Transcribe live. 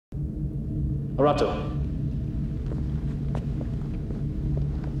Arato.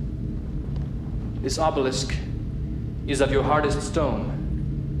 This obelisk is of your hardest stone.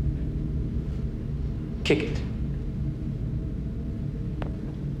 Kick it.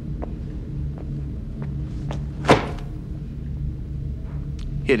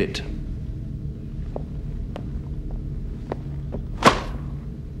 Hit it.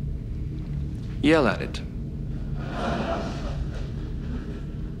 Yell at it.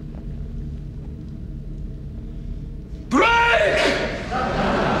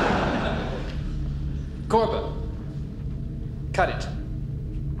 Corbin, cut it.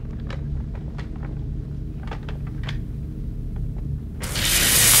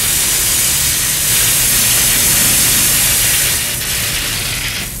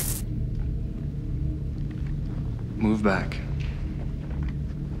 Move back.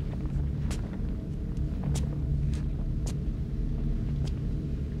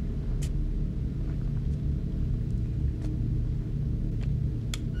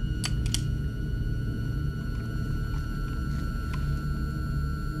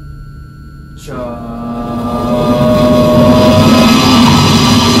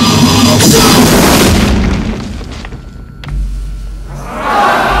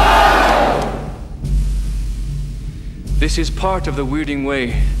 This is part of the weirding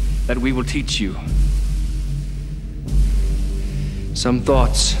way that we will teach you. Some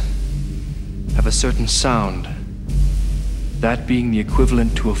thoughts have a certain sound, that being the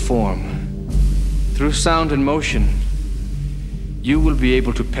equivalent to a form. Through sound and motion, you will be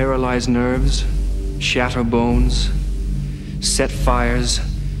able to paralyze nerves, shatter bones, set fires,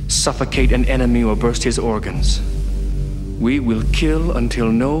 suffocate an enemy or burst his organs. We will kill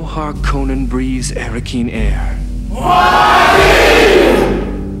until no Harkonnen breathes Arakeen air.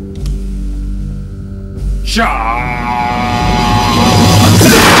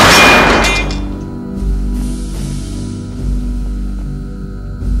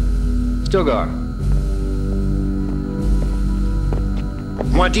 Stilgar.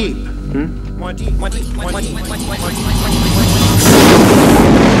 More deep. More deep. More deep. More deep.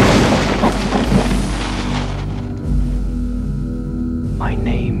 My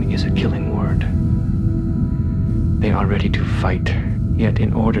name is a killing word. They are ready to fight, yet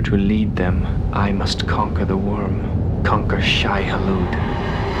in order to lead them, I must conquer the worm, conquer Shai Hulud.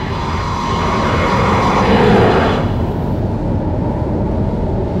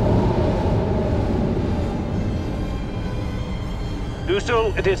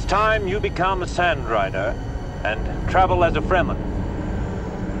 Usul, it is time you become a Sand Rider and travel as a Fremen.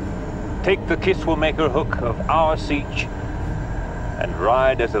 Take the Kiswamaker hook of our siege and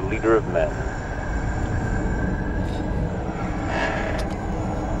ride as a leader of men.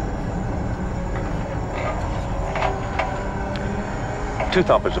 Two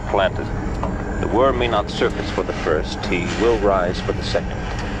Thumpers are planted. The worm may not surface for the first, he will rise for the second.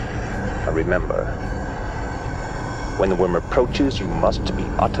 Now remember, when the worm approaches, you must be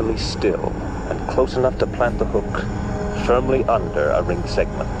utterly still and close enough to plant the hook firmly under a ring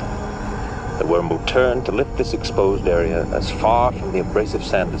segment. The worm will turn to lift this exposed area as far from the abrasive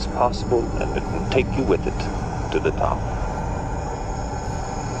sand as possible, and it will take you with it to the top.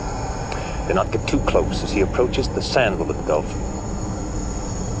 Do not get too close. As he approaches, the sand will engulf you.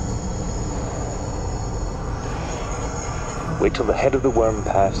 Wait till the head of the worm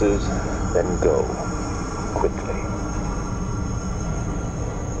passes, then go quickly.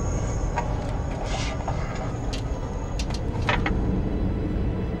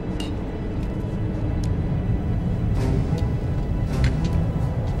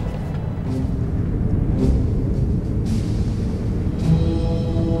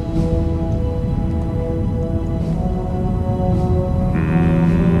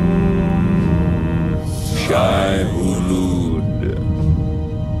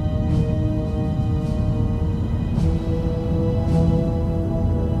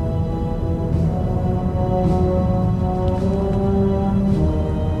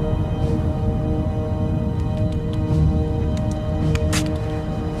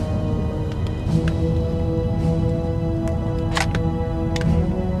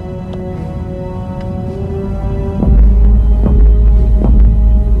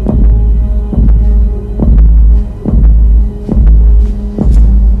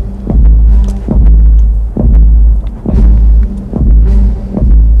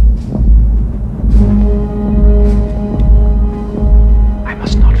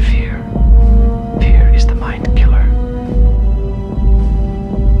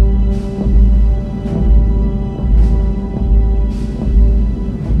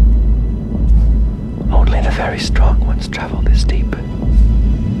 Very strong ones travel this deep.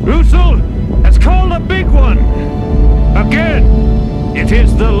 Usul has pulled a big one! Again, it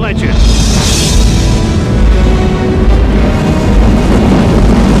is the legend.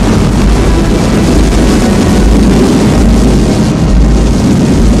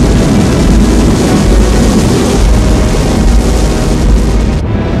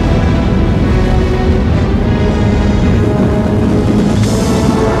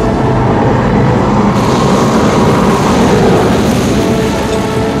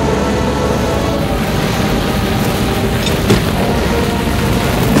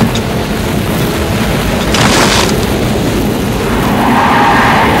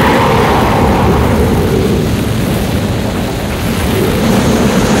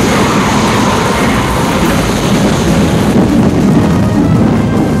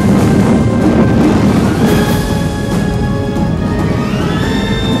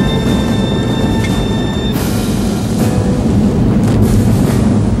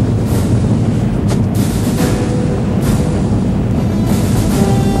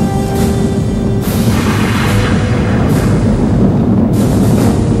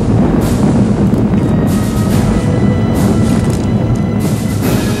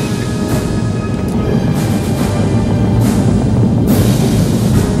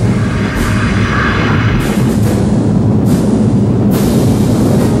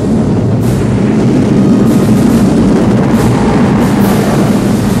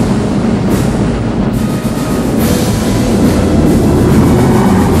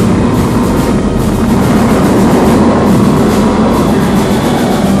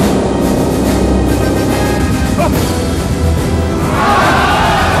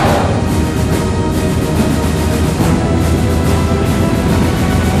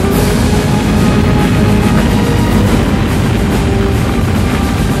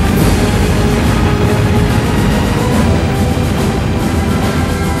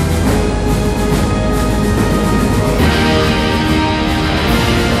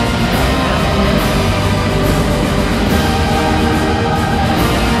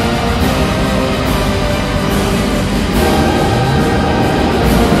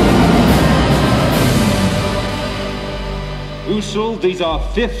 Usul, these are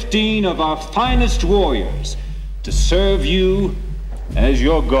 15 of our finest warriors to serve you as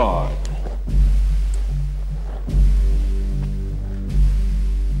your guard.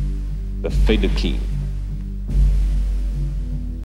 The Fade King.